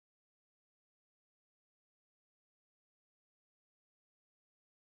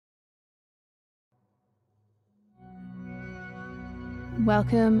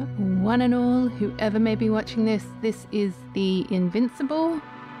Welcome, one and all, whoever may be watching this. This is the Invincible,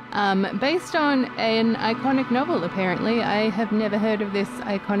 based on an iconic novel, apparently. I have never heard of this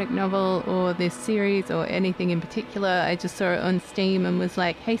iconic novel or this series or anything in particular. I just saw it on Steam and was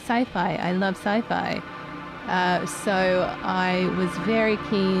like, hey, sci-fi, I love sci-fi. So I was very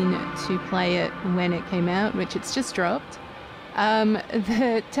keen to play it when it came out, which it's just dropped.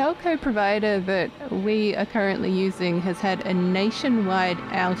 The telco provider that we are currently using has had a nationwide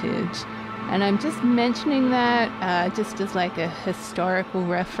outage, and I'm just mentioning that just as like a historical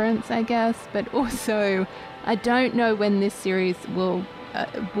reference, I guess, but also I don't know when this series will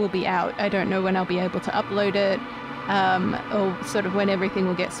be out. I don't know when I'll be able to upload it, or sort of when everything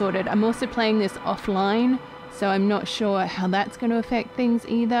will get sorted. I'm also playing this offline, so I'm not sure how that's going to affect things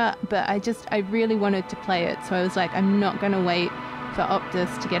either, but I really wanted to play it, so I was like, I'm not going to wait for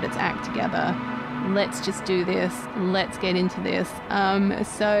Optus to get its act together. Let's just do this. Let's get into this.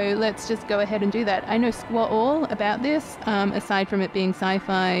 So let's just go ahead and do that. I know squat all about this, aside from it being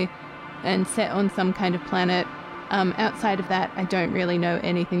sci-fi and set on some kind of planet. Outside of that, I don't really know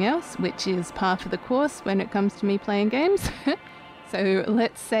anything else, which is par for the course when it comes to me playing games. So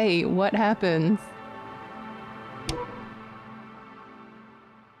let's see what happens.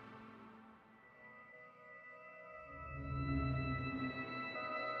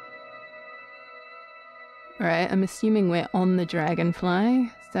 Alright, I'm assuming we're on the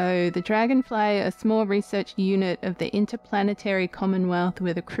Dragonfly. So the Dragonfly, a small research unit of the Interplanetary Commonwealth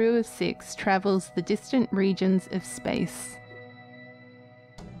with a crew of 6, travels the distant regions of space.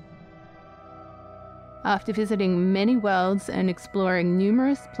 After visiting many worlds and exploring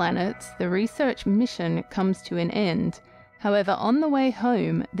numerous planets, the research mission comes to an end. However, on the way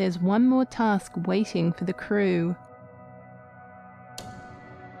home, there's one more task waiting for the crew.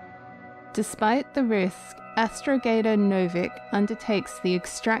 Despite the risk, astrogator Novik undertakes the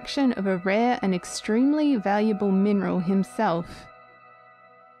extraction of a rare and extremely valuable mineral himself.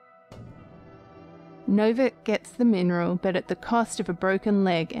 Novik gets the mineral, but at the cost of a broken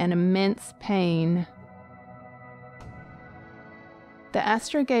leg and immense pain. The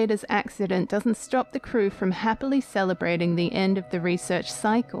astrogator's accident doesn't stop the crew from happily celebrating the end of the research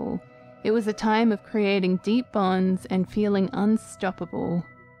cycle. It was a time of creating deep bonds and feeling unstoppable.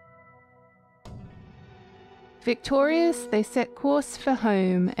 Victorious, they set course for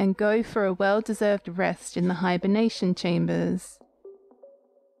home and go for a well-deserved rest in the hibernation chambers.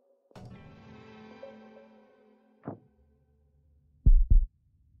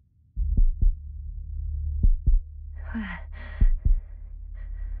 Where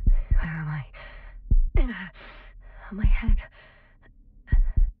am I? My head.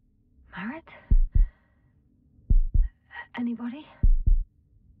 Marit? Anybody?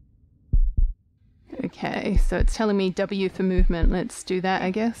 Okay, so it's telling me W for movement. Let's do that,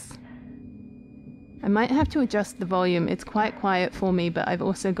 I guess. I might have to adjust the volume. It's quite quiet for me, but I've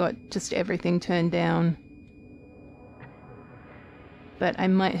also got just everything turned down. But I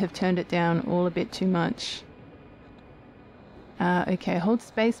might have turned it down all a bit too much. Okay, hold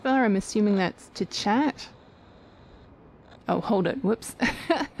spacebar. I'm assuming that's to chat. Oh, hold it. Whoops.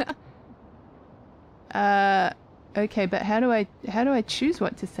 Okay, but how do I choose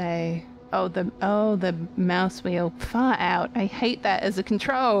what to say? Oh, the mouse wheel. Far out. I hate that as a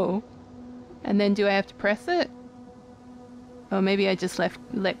control. And then do I have to press it? Or maybe I just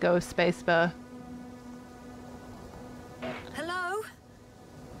let go of spacebar. Hello?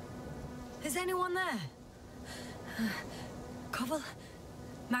 Is anyone there? Koval?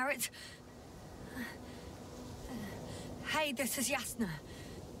 Marit? Hey, this is Yasna.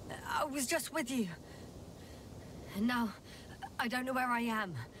 I was just with you. And now, I don't know where I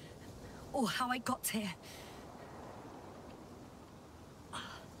am. Or how I got here.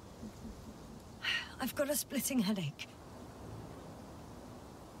 I've got a splitting headache.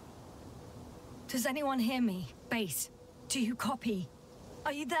 Does anyone hear me? Base, do you copy?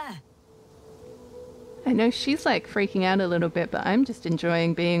 Are you there? I know she's like freaking out a little bit, but I'm just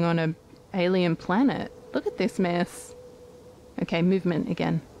enjoying being on an alien planet. Look at this mess. Okay, movement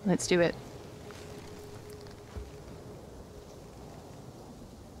again. Let's do it.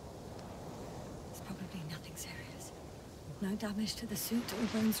 No damage to the suit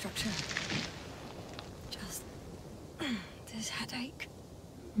or bone structure. Just this headache.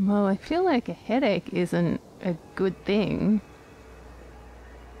 Well, I feel like a headache isn't a good thing.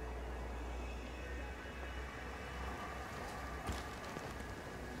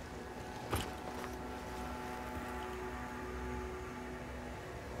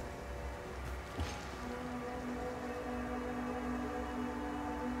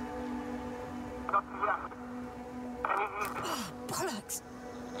 Bollocks!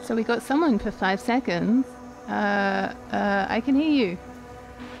 So we got someone for 5 seconds. I can hear you.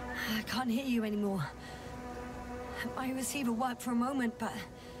 I can't hear you anymore. My receiver worked for a moment, but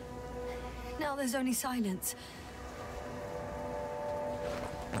now there's only silence.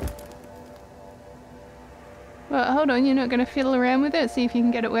 Well, hold on, you're not going to fiddle around with it, see if you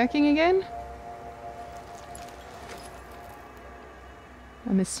can get it working again?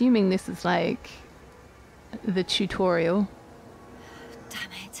 I'm assuming this is like the tutorial.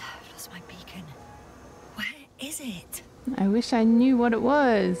 Damn it, I've lost my beacon. Where is it? I wish I knew what it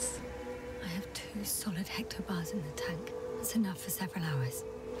was. I have 2 solid hectobars in the tank. That's enough for several hours.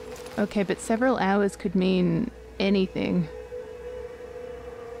 Okay, but several hours could mean anything.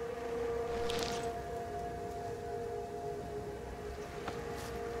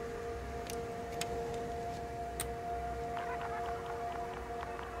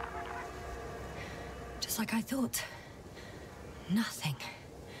 Just like I thought. Nothing.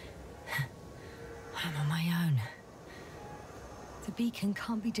 I'm on my own. The beacon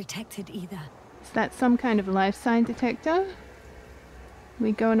can't be detected either. Is that some kind of life sign detector?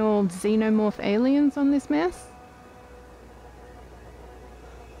 We going all xenomorph aliens on this mess?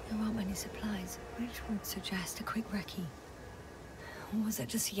 There aren't many supplies, which would suggest a quick recce. Or was it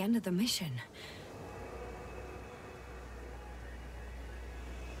just the end of the mission?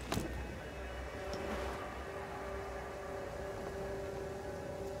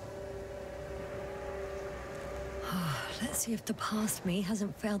 Let's see if the past me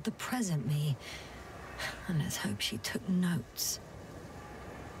hasn't failed the present me. And let's hope she took notes.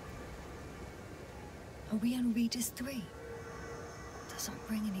 Are we on Regis 3? Doesn't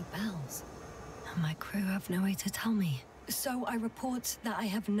ring any bells. And my crew have no way to tell me. So I report that I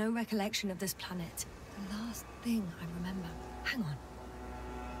have no recollection of this planet. The last thing I remember... Hang on.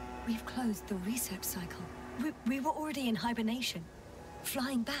 We've closed the research cycle. We were already in hibernation.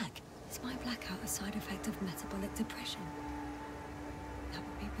 Flying back. Is my blackout a side effect of metabolic depression? That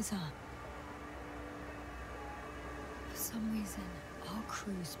would be bizarre. For some reason, our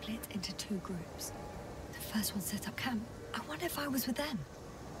crew split into 2 groups. The first one set up camp. I wonder if I was with them.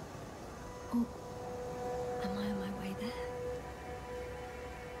 Or am I on my way there?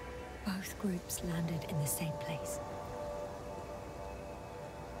 Both groups landed in the same place.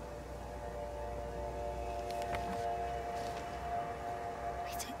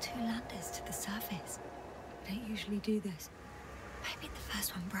 We took 2 landers to the surface. We don't usually do this. Maybe the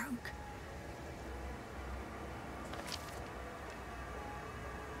first one broke.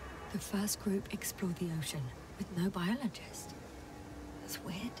 The first group explored the ocean with no biologist. That's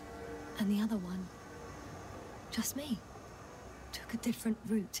weird. And the other one, just me, took a different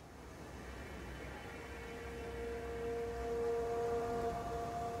route.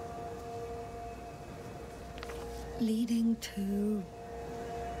 Leading to...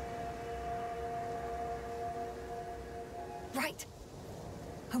 Right!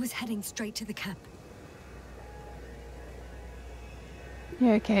 I was heading straight to the camp.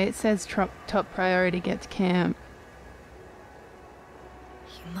 Yeah, okay, it says top priority get to camp.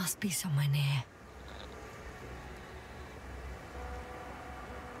 You must be somewhere near.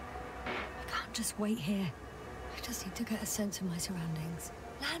 I can't just wait here. I just need to get a sense of my surroundings.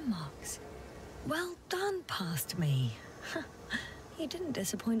 Landmarks. Well done, past me. You didn't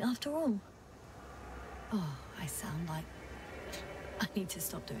disappoint after all. Oh, I sound like... I need to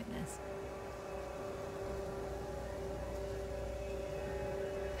stop doing this.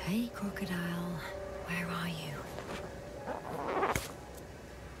 Hey, crocodile. Where are you?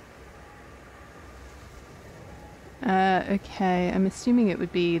 Okay, I'm assuming it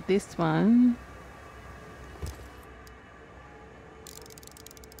would be this one.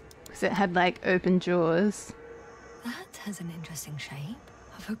 Because it had like open jaws. That has an interesting shape.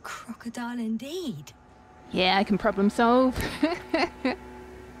 Of a crocodile indeed. Yeah, I can problem solve.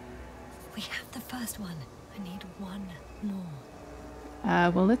 We have the first one. I need one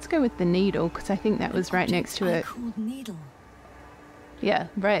more. Well, let's go with the needle, because I think that was right next to it. Called needle. Yeah,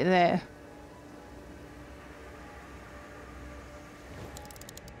 right there.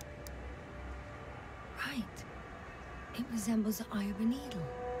 Right. It resembles the eye of a needle.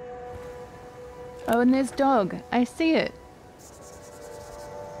 Oh, and there's dog. I see it.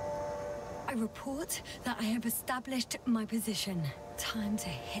 I report that I have established my position. Time to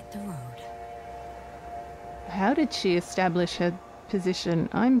hit the road. How did she establish her position?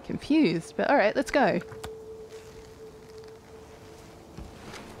 I'm confused, but alright, let's go.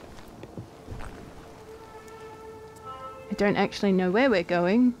 I don't actually know where we're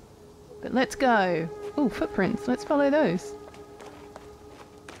going, but let's go. Oh, footprints. Let's follow those.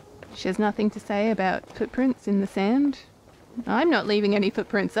 She has nothing to say about footprints in the sand. I'm not leaving any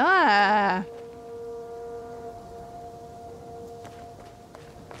footprints. Ah!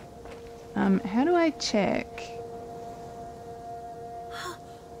 How do I check?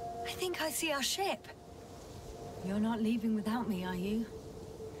 I think I see our ship. You're not leaving without me, are you?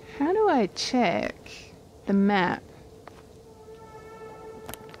 How do I check the map?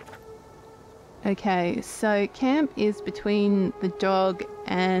 Okay, so camp is between the dog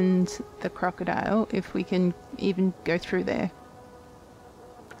and the crocodile, if we can even go through there.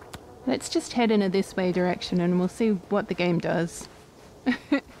 Let's just head in a this way direction and we'll see what the game does.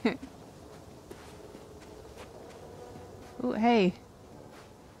 Oh, hey.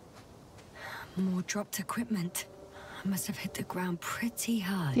 More dropped equipment. I must have hit the ground pretty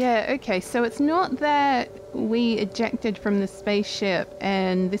hard. Yeah, okay, so it's not that we ejected from the spaceship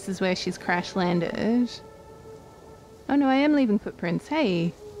and this is where she's crash landed. Oh no, I am leaving footprints.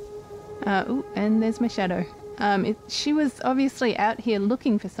 Hey. Oh, and there's my shadow. She was obviously out here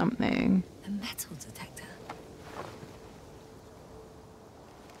looking for something. The metal detector.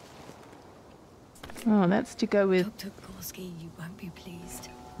 Oh, that's to go with... Dr. Gorski, you won't be pleased.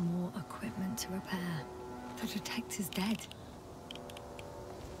 More equipment to repair. The detector's dead.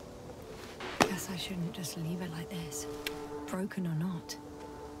 Guess I shouldn't just leave it like this. Broken or not.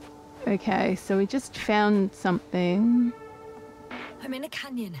 Okay, so we just found something. I'm in a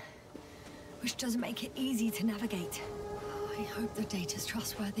canyon, which doesn't make it easy to navigate. I hope the data's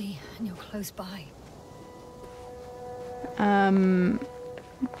trustworthy and you're close by.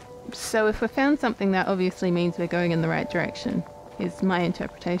 So if we found something, that obviously means we're going in the right direction, is my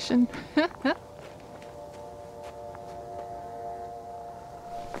interpretation.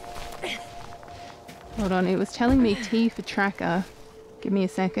 Hold on, it was telling me T for tracker. Give me a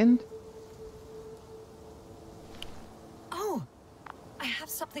second. Oh, I have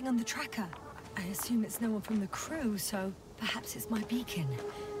something on the tracker. I assume it's no one from the crew, so perhaps it's my beacon.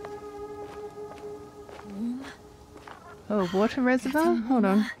 Warm. Oh, water reservoir? Hold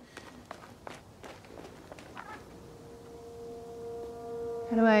on.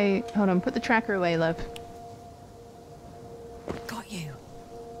 How do I... Hold on, put the tracker away, love. Got you.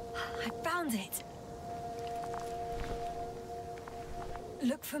 I found it.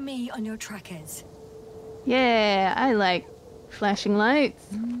 Look for me on your trackers. Yeah, I like flashing lights.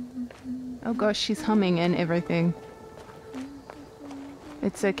 Oh gosh, she's humming and everything.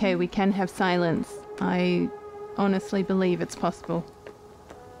 It's okay, we can have silence. I honestly believe it's possible.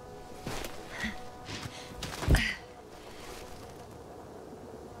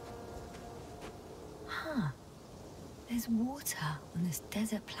 There's water on this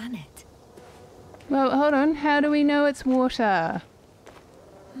desert planet. Well, hold on. How do we know it's water?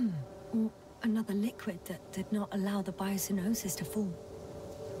 Or another liquid that did not allow the biosynosis to fall.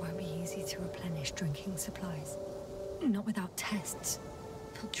 Won't be easy to replenish drinking supplies. Not without tests.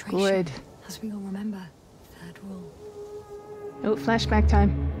 Filtration. Good. As we all remember. Third rule. Oh, flashback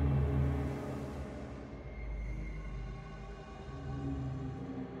time.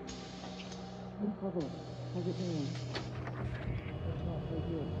 How's it going? It's not so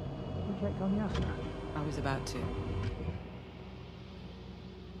good. Have you checked on Yasna? I was about to.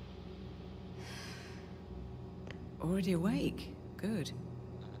 Already awake? Good.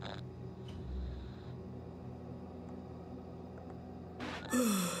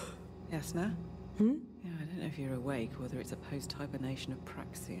 Yasna? Hmm? Yeah, I don't know if you're awake, whether it's a post-hibernation of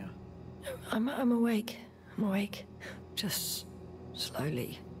praxia. I'm awake. I'm awake. Just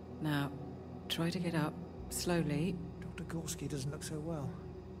slowly. Now, try to get up, slowly. Dr. Gorski doesn't look so well.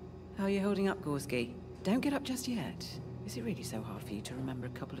 How are you holding up, Gorski? Don't get up just yet. Is it really so hard for you to remember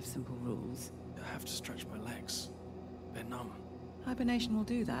a couple of simple rules? I have to stretch my legs. They're numb. Hibernation will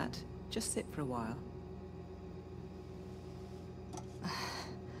do that. Just sit for a while.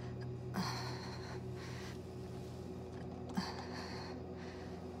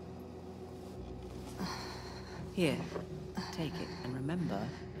 Here, take it, and remember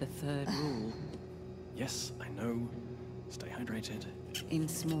the third rule. Yes, I know. Stay hydrated. In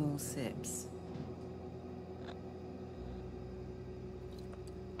small sips.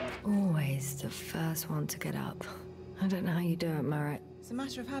 Always the first one to get up. I don't know how you do it, Merritt. It's a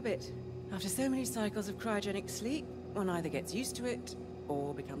matter of habit. After so many cycles of cryogenic sleep, one either gets used to it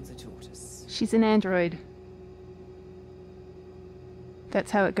or becomes a tortoise. She's an android.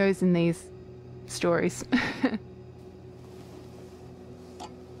 That's how it goes in these stories.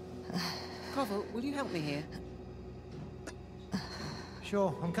 Koval, will you help me here?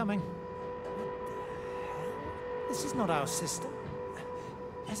 Sure, I'm coming. This is not our system.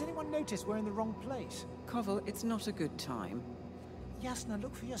 Has anyone noticed we're in the wrong place? Koval, it's not a good time. Yasna,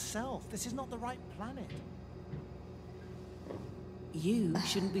 look for yourself. This is not the right planet. You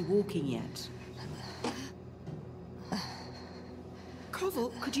shouldn't be walking yet.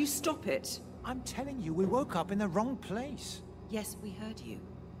 Koval, could you stop it? I'm telling you, we woke up in the wrong place. Yes, we heard you.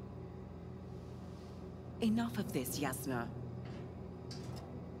 Enough of this, Yasna.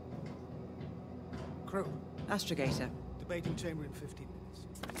 Crew, astrogator. Debating chamber in 15 minutes.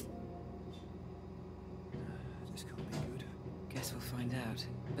 This can't be good. Guess we'll find out.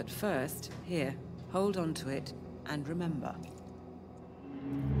 But first, here, hold on to it, and remember.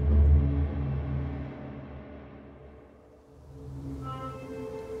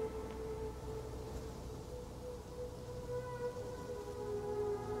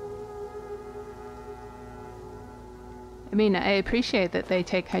 I mean, I appreciate that they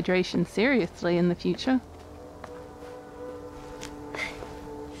take hydration seriously in the future.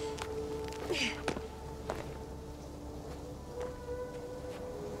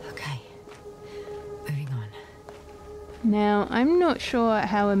 Okay. Moving on. Now, I'm not sure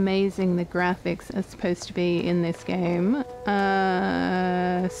how amazing the graphics are supposed to be in this game.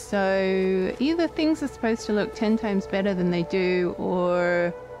 So either things are supposed to look 10 times better than they do,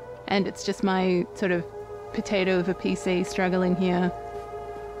 and it's just my sort of potato of a PC struggling here,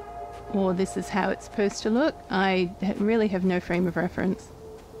 or this is how it's supposed to look. I really have no frame of reference.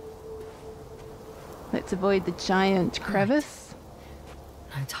 Let's avoid the giant crevice.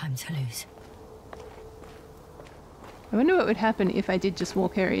 No time to lose. I wonder what would happen if I did just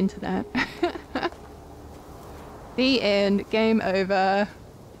walk her into that. The end. Game over.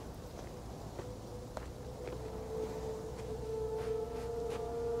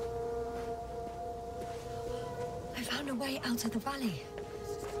 I found a way out of the valley,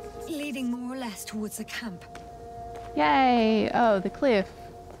 leading more or less towards the camp. Yay! Oh, the cliff.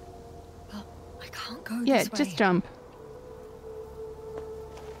 But I can't go Yeah, this way. just jump.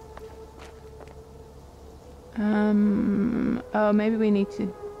 Oh, maybe we need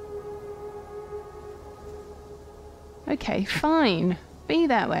to... Okay, fine. Be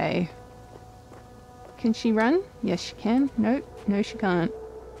that way. Can she run? Yes, she can. Nope. No, she can't.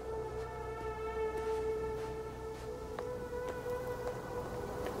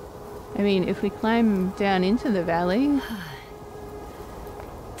 I mean, if we climb down into the valley...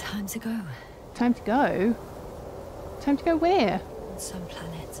 Time to go. Time to go? Time to go where? On some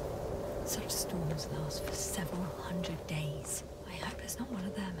planets, such storms last for several hundred days. I hope it's not one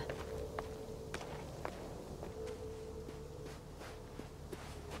of them.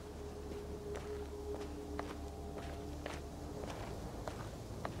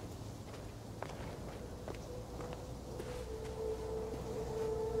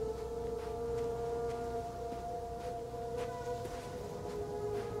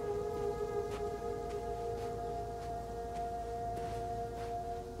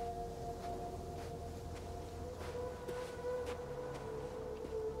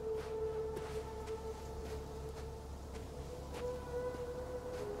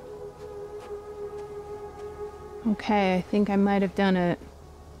 Okay, I think I might have done it.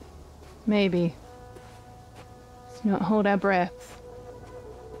 Maybe. Let's not hold our breaths.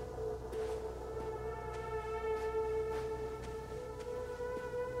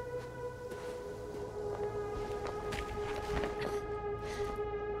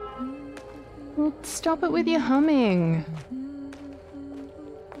 Well, stop it with your humming.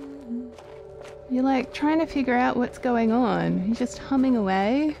 You're like trying to figure out what's going on. You're just humming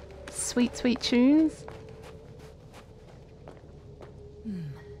away. Sweet, sweet tunes.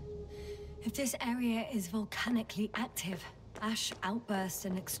 If this area is volcanically active, ash outbursts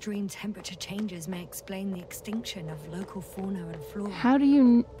and extreme temperature changes may explain the extinction of local fauna and flora. How do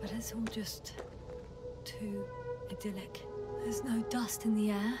you... But it's all just too idyllic. There's no dust in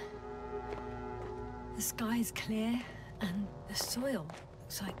the air. The sky is clear, and the soil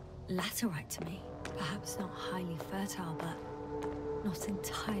looks like laterite to me. Perhaps not highly fertile, but not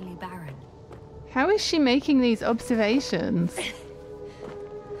entirely barren. How is she making these observations?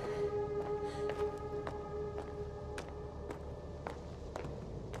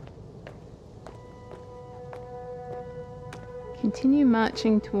 Continue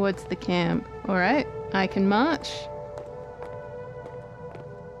marching towards the camp. Alright, I can march.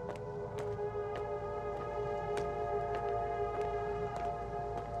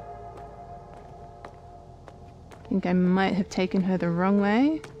 I think I might have taken her the wrong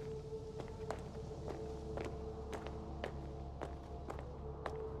way.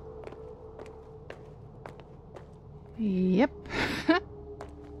 Yep.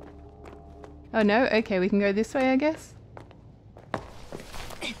 Oh no, okay, we can go this way, I guess.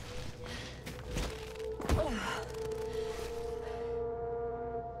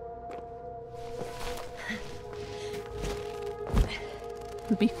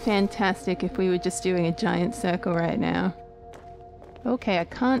 be fantastic if we were just doing a giant circle right now. Okay, I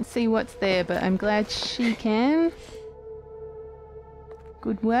can't see what's there, but I'm glad she can.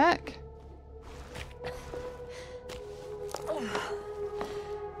 Good work. Oh,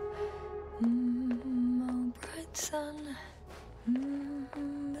 bright sun,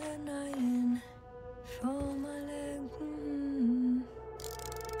 benign for my leg,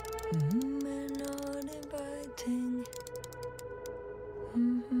 not inviting,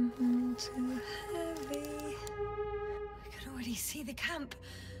 too heavy. I can already see the camp.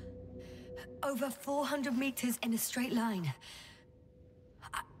 Over 400 meters in a straight line.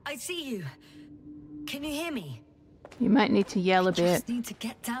 I see you. Can you hear me? You might need to yell a I bit. just need to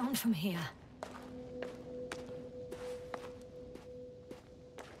get down from here.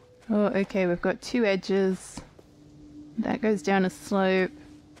 Oh, okay, we've got two edges. That goes down a slope.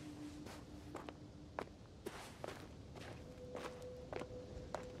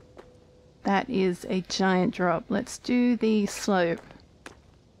 That is a giant drop. Let's do the slope.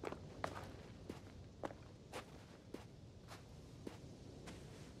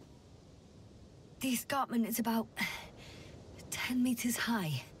 The escarpment is about 10 meters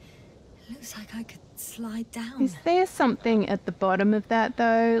high. It looks like I could slide down. Is there something at the bottom of that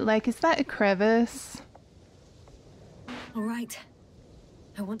though? Like, is that a crevice? All right.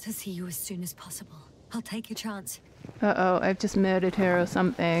 I want to see you as soon as possible. I'll take your chance. Uh-oh, I've just murdered her or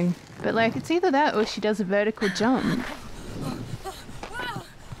something. But like, it's either that or she does a vertical jump.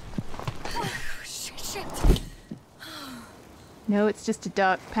 Shit. No, it's just a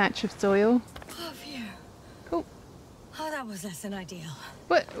dark patch of soil. Oh, phew. Cool. Oh, that was less than ideal.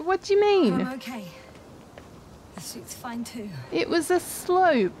 What do you mean? I'm okay. The suit's fine too. It was a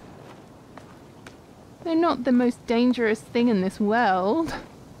slope. They're not the most dangerous thing in this world.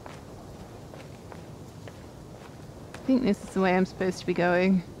 I think this is the way I'm supposed to be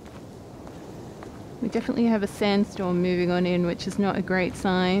going. We definitely have a sandstorm moving on in, which is not a great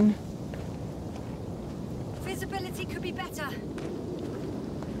sign. Visibility could be better.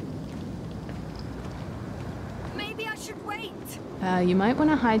 Maybe I should wait. You might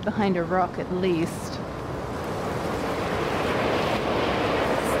want to hide behind a rock at least.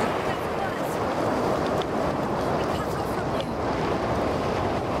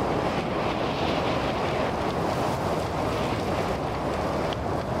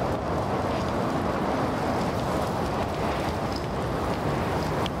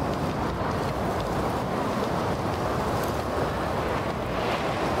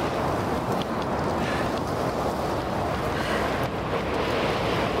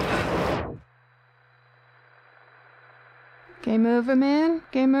 Game over, man?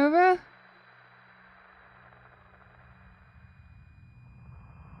 Game over?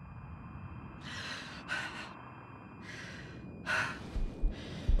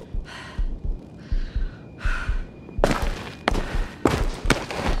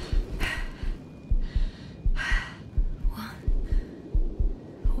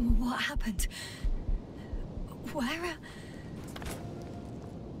 What happened? Where?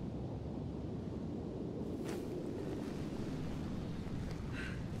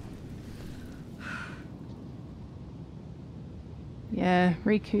 Yeah,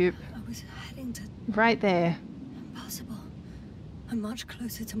 recoup. I was heading to Right there. impossible. I'm much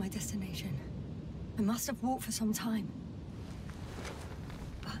closer to my destination. I must have walked for some time.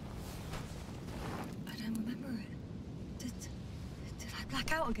 But I don't remember it. Did I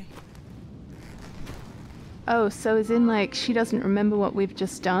black out again? Oh, so as in like she doesn't remember what we've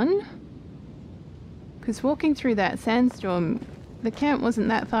just done? Because walking through that sandstorm, the camp wasn't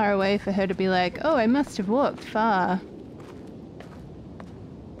that far away for her to be like, oh, I must have walked far.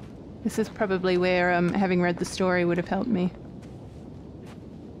 This is probably where having read the story would have helped me.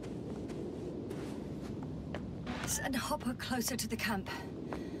 Send Hopper closer to the camp.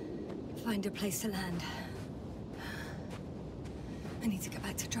 Find a place to land. I need to get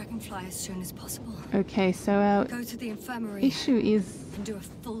back to Dragonfly as soon as possible. Okay, so our Go to the infirmary issue is and do a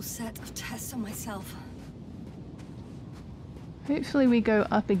full set of tests on myself. hopefully we go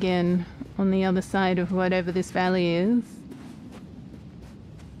up again on the other side of whatever this valley is.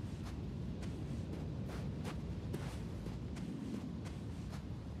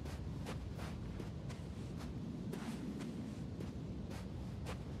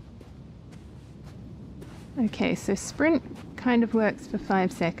 Okay, so sprint kind of works for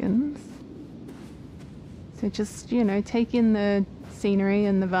 5 seconds. So just, you know, take in the scenery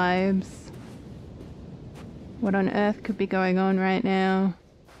and the vibes. What on earth could be going on right now?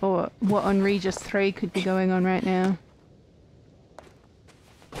 Or what on Regis 3 could be going on right now?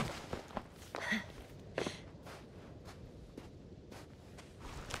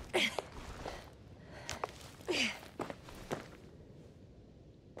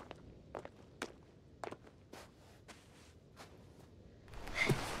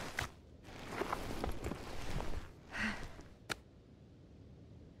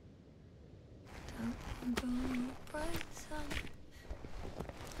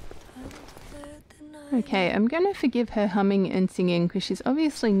 Okay, I'm going to forgive her humming and singing because she's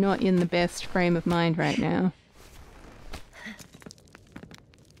obviously not in the best frame of mind right now.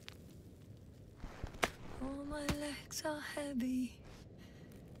 All my legs are heavy.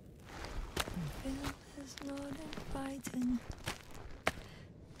 Feel is not inviting.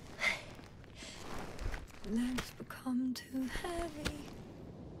 Legs become too heavy.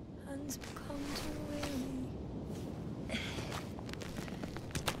 Hands become too weary.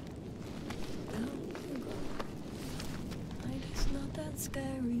 Down you go. Night is not that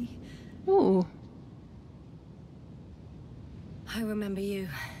scary. Ooh. I remember you.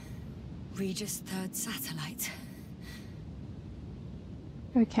 Regis' third satellite.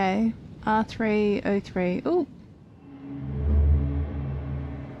 Okay. R303. Ooh.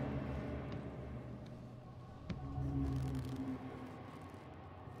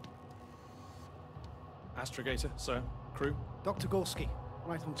 Astrogator, sir. Crew. Dr. Gorski,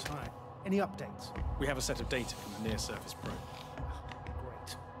 right on time. Any updates? We have a set of data from the near-surface probe.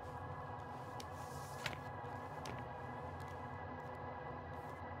 Great.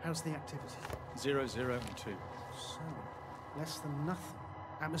 How's the activity? 0, 0, and 2. So, less than nothing.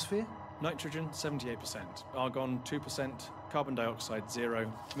 Atmosphere? Nitrogen, 78%. Argon, 2%. Carbon dioxide,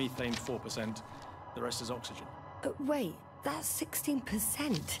 0. Methane, 4%. The rest is oxygen. Wait, that's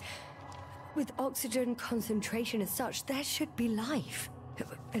 16%. With oxygen concentration as such, there should be life.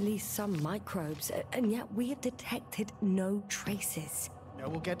 At least some microbes, and yet we have detected no traces. Yeah,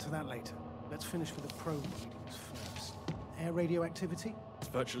 we'll get to that later. Let's finish with the probe readings first. Air radioactivity? It's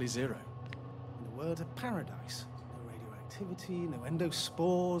virtually 0. In a word, a paradise. No radioactivity, no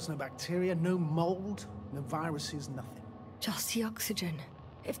endospores, no bacteria, no mold, no viruses, nothing. Just the oxygen.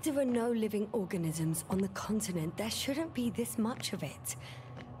 If there are no living organisms on the continent, there shouldn't be this much of it.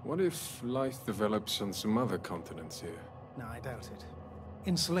 What if life develops on some other continents here? No, I doubt it.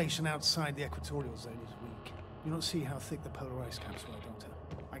 Insulation outside the equatorial zone is weak. You don't see how thick the polar ice caps were, Doctor.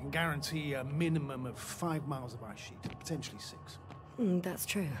 I can guarantee a minimum of 5 miles of ice sheet, potentially 6. That's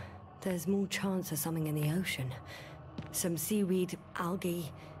true. There's more chance of something in the ocean. Some seaweed,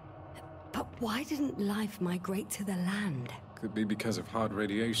 algae. But why didn't life migrate to the land? Could be because of hard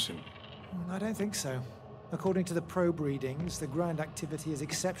radiation. I don't think so. According to the probe readings, the ground activity is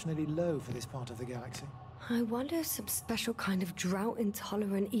exceptionally low for this part of the galaxy. I wonder if some special kind of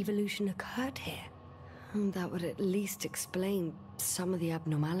drought-intolerant evolution occurred here. That would at least explain some of the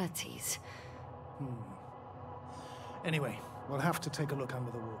abnormalities. Anyway, we'll have to take a look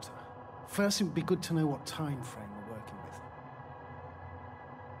under the water. First, it would be good to know what time frame we're working with.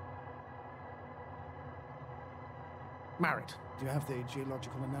 Marit, do you have the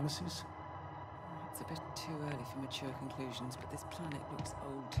geological analysis? It's a bit too early for mature conclusions, but this planet looks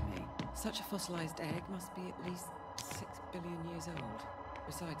old to me. Such a fossilized egg must be at least 6 billion years old.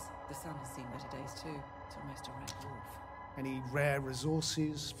 Besides, the sun has seen better days too. It's almost a red dwarf. Any rare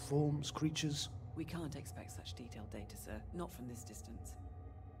resources, forms, creatures? We can't expect such detailed data, sir. Not from this distance.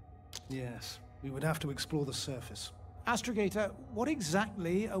 Yes, we would have to explore the surface. Astrogator, what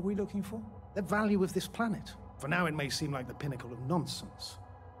exactly are we looking for? The value of this planet. For now, it may seem like the pinnacle of nonsense.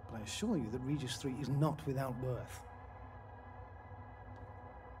 But I assure you that Regis 3 is not without worth.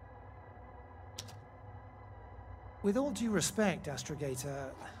 With all due respect,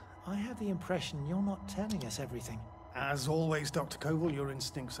 Astrogator, I have the impression you're not telling us everything. As always, Dr. Koval, your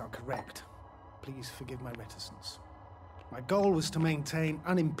instincts are correct. Please forgive my reticence. My goal was to maintain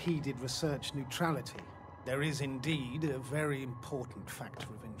unimpeded research neutrality. There is indeed a very important factor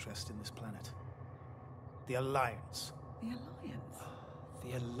of interest in this planet. The Alliance. The Alliance?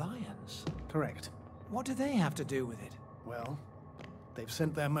 The Alliance? Correct. What do they have to do with it? Well, they've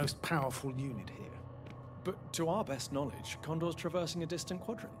sent their most powerful unit here. But to our best knowledge, Condor's traversing a distant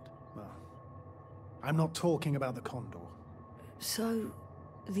quadrant. Well, I'm not talking about the Condor. So,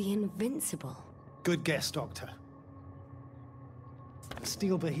 the Invincible? Good guess, Doctor. A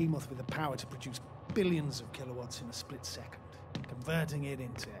steel behemoth with the power to produce billions of kilowatts in a split second, converting it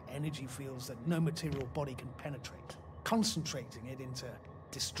into energy fields that no material body can penetrate, concentrating it into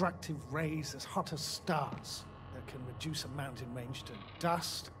destructive rays as hot as stars that can reduce a mountain range to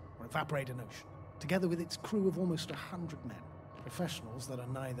dust or evaporate an ocean, together with its crew of almost 100 men, professionals that are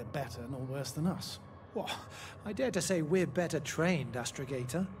neither better nor worse than us. Well, I dare to say we're better trained,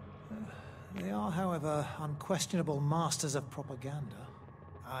 Astrogator. They are, however, unquestionable masters of propaganda.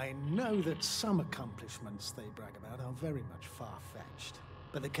 I know that some accomplishments they brag about are very much far-fetched,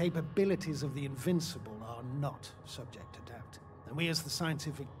 but the capabilities of the Invincible are not subject to doubt. And we as the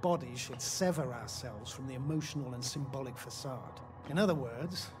scientific body should sever ourselves from the emotional and symbolic facade. In other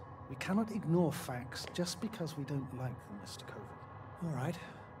words, we cannot ignore facts just because we don't like them, Mr. Koval. All right,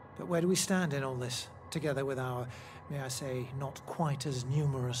 but where do we stand in all this? together with our, may I say, not quite as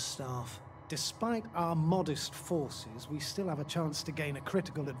numerous staff. Despite our modest forces, we still have a chance to gain a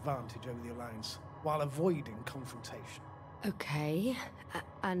critical advantage over the Alliance, while avoiding confrontation. Okay,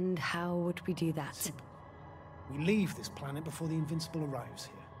 and how would we do that? Simple. We leave this planet before the Invincible arrives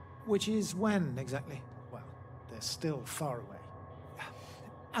here. Which is when, exactly? Well, they're still far away.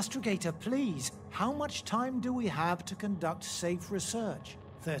 Astrogator, please, how much time do we have to conduct safe research?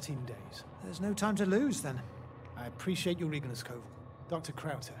 13 days. There's no time to lose, then. I appreciate your eagerness, Koval. Dr.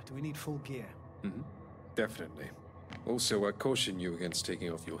 Crowther, do we need full gear? Definitely. Also, I caution you against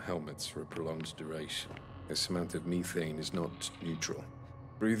taking off your helmets for a prolonged duration. This amount of methane is not neutral.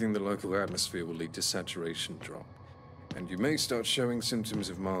 Breathing the local atmosphere will lead to saturation drop, and you may start showing symptoms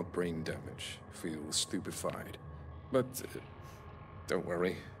of mild brain damage, feel stupefied. But don't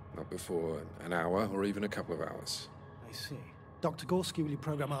worry, not before an hour or even a couple of hours. I see. Dr. Gorski, will you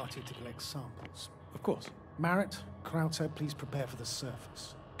program Artie to collect samples? Of course. Marrett, Crowther, please prepare for the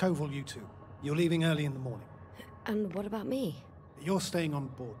surface. Koval, you too. You're leaving early in the morning. And what about me? You're staying on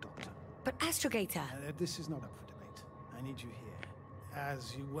board, Doctor. But Astrogator... This is not up for debate. I need you here.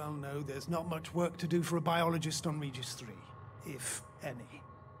 As you well know, there's not much work to do for a biologist on Regis 3, if any.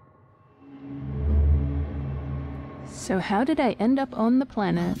 So how did I end up on the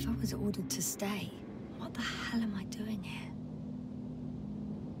planet? If I was ordered to stay, what the hell am I doing here?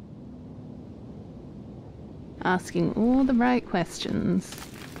 Asking all the right questions.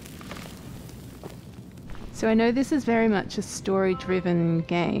 So I know this is very much a story-driven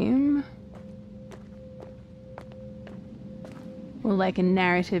game. Or like a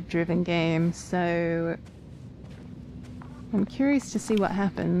narrative-driven game, so I'm curious to see what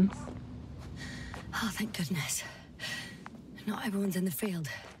happens. Oh, thank goodness. Not everyone's in the field.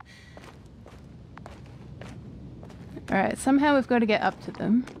 Alright, somehow we've got to get up to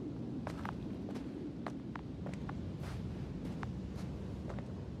them.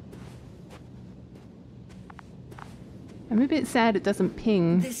 I'm a bit sad it doesn't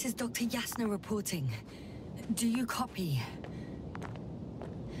ping. This is Dr. Yasna reporting. Do you copy?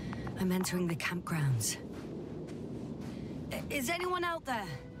 I'm entering the campgrounds. Is anyone out there?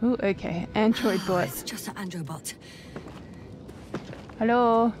 Oh, okay. Android bot. It's just an Androbot.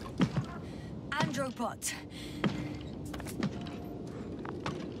 Hello? Androbot.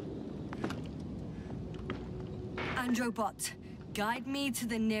 Androbot, guide me to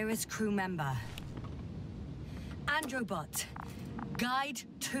the nearest crew member. Androbot, guide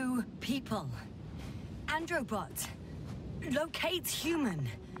 2 people. Androbot, locate human.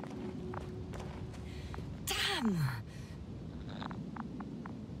 Damn!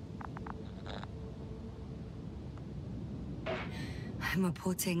 I'm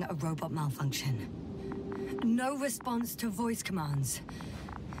reporting a robot malfunction. No response to voice commands.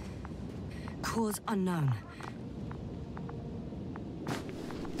 Cause unknown.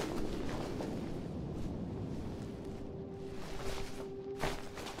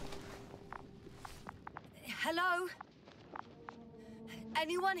 Hello?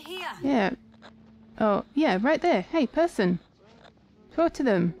 Anyone here? Yeah. Oh, yeah, right there. Hey, person. Talk to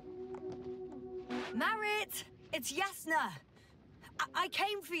them. Marrett! It's Yasna! I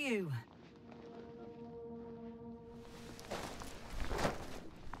came for you!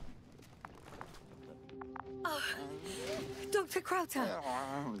 Oh, Dr. Crowther!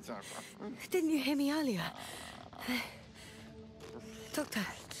 Didn't you hear me earlier? Doctor,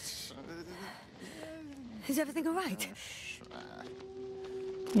 is everything all right?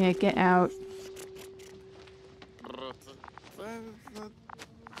 Yeah, get out.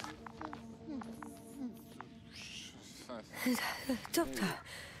 Doctor,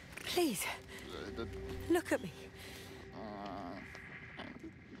 please, look at me.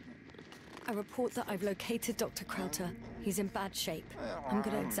 I report that I've located Dr. Crowther. He's in bad shape. I'm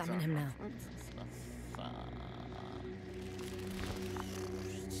going to examine him now.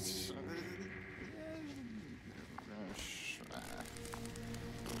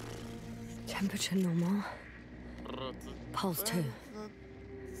 Temperature normal. Pulse 2.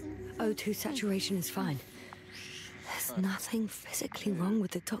 O2 saturation is fine. There's nothing physically wrong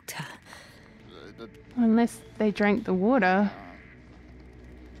with the doctor. Unless they drank the water.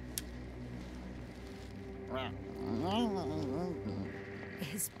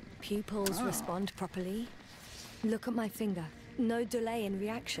 His pupils respond properly. Look at my finger. No delay in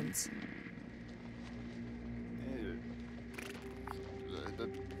reactions.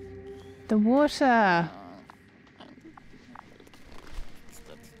 The water.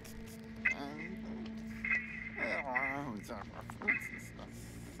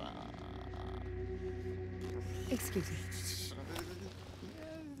 Excuse me.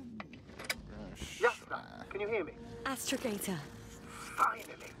 Yes, you hear me? Astrogator.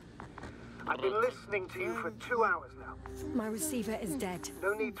 Finally. I've been listening to you for 2 hours now. My receiver is dead.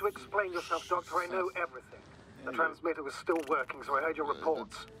 No need to explain yourself, Doctor. I know everything. The transmitter was still working, so I heard your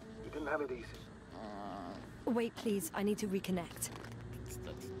reports. You didn't have it easy. Wait, please. I need to reconnect.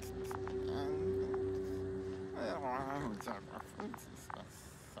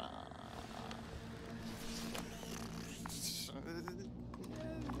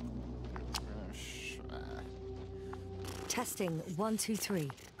 Testing 1, 2, 3.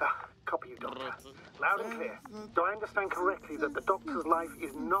 Copy you, Doctor. Loud and clear. Do I understand correctly that the Doctor's life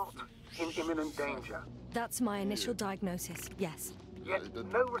is not in imminent danger? That's my initial diagnosis, yes. Yet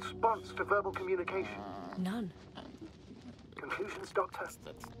no response to verbal communication. None. Conclusions, Doctor?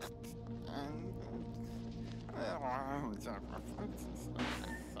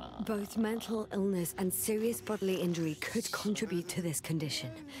 Both mental illness and serious bodily injury could contribute to this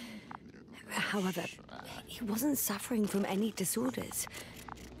condition. However, he wasn't suffering from any disorders.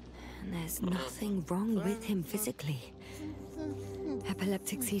 And there's nothing wrong with him physically.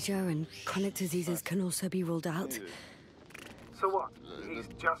 Epileptic seizure and chronic diseases can also be ruled out. So what? He's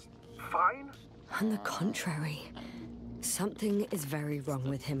just fine? On the contrary, something is very wrong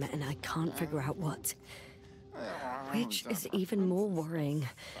with him and I can't figure out what. Which is even more worrying.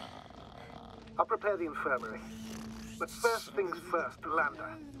 I'll prepare the infirmary. But first things first,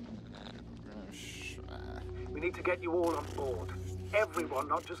 Lander. We need to get you all on board. Everyone,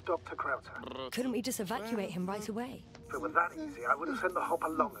 not just Dr. Krauter. Couldn't we just evacuate him right away? If it were that easy, I would have sent the hopper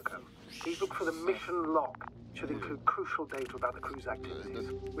long ago. Please look for the mission log. It should include crucial data about the crew's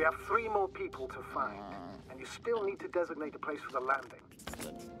activities. We have 3 more people to find, and you still need to designate a place for the landing.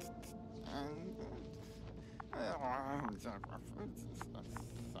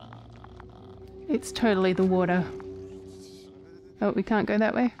 It's totally the water. Oh, we can't go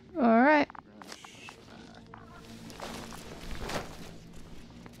that way. Alright.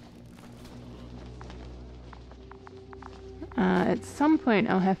 At some point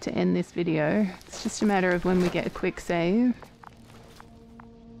I'll have to end this video. It's just a matter of when we get a quick save.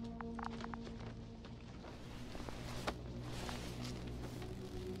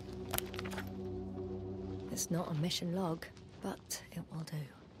 It's not a mission log, but it will do.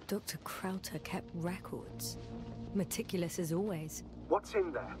 Dr. Krauter kept records. Meticulous as always. What's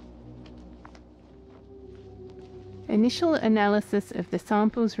in there? Initial analysis of the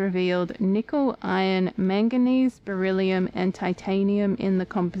samples revealed nickel, iron, manganese, beryllium, and titanium in the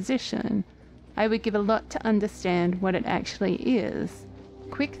composition. I would give a lot to understand what it actually is.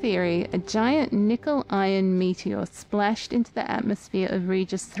 Quick theory, a giant nickel-iron meteor splashed into the atmosphere of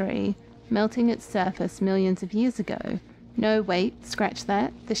Regis 3, melting its surface millions of years ago. No, wait, scratch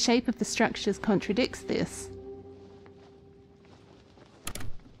that. The shape of the structures contradicts this.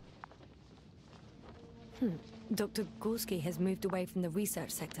 Dr. Gorski has moved away from the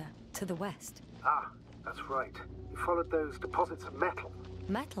research sector to the west. Ah, that's right. You followed those deposits of metal.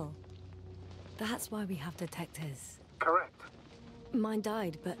 Metal? That's why we have detectors. Correct. Mine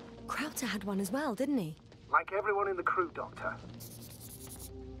died, but Krauter had one as well, didn't he? Like everyone in the crew, Doctor.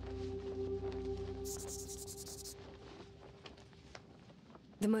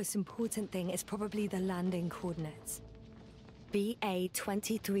 The most important thing is probably the landing coordinates. BA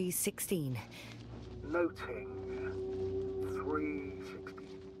 2316. Noting. 316.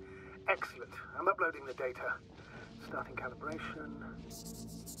 Excellent. I'm uploading the data. Starting calibration.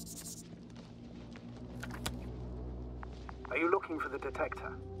 Are you looking for the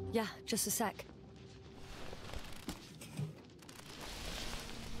detector? Yeah, just a sec.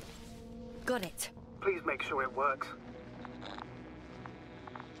 Got it. Please make sure it works.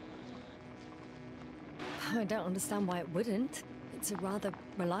 I don't understand why it wouldn't. It's a rather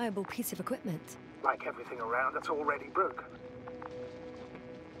reliable piece of equipment. Like everything around that's already broken.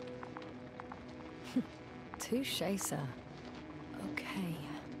 Touché, sir. Okay.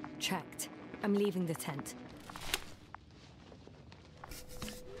 Checked. I'm leaving the tent.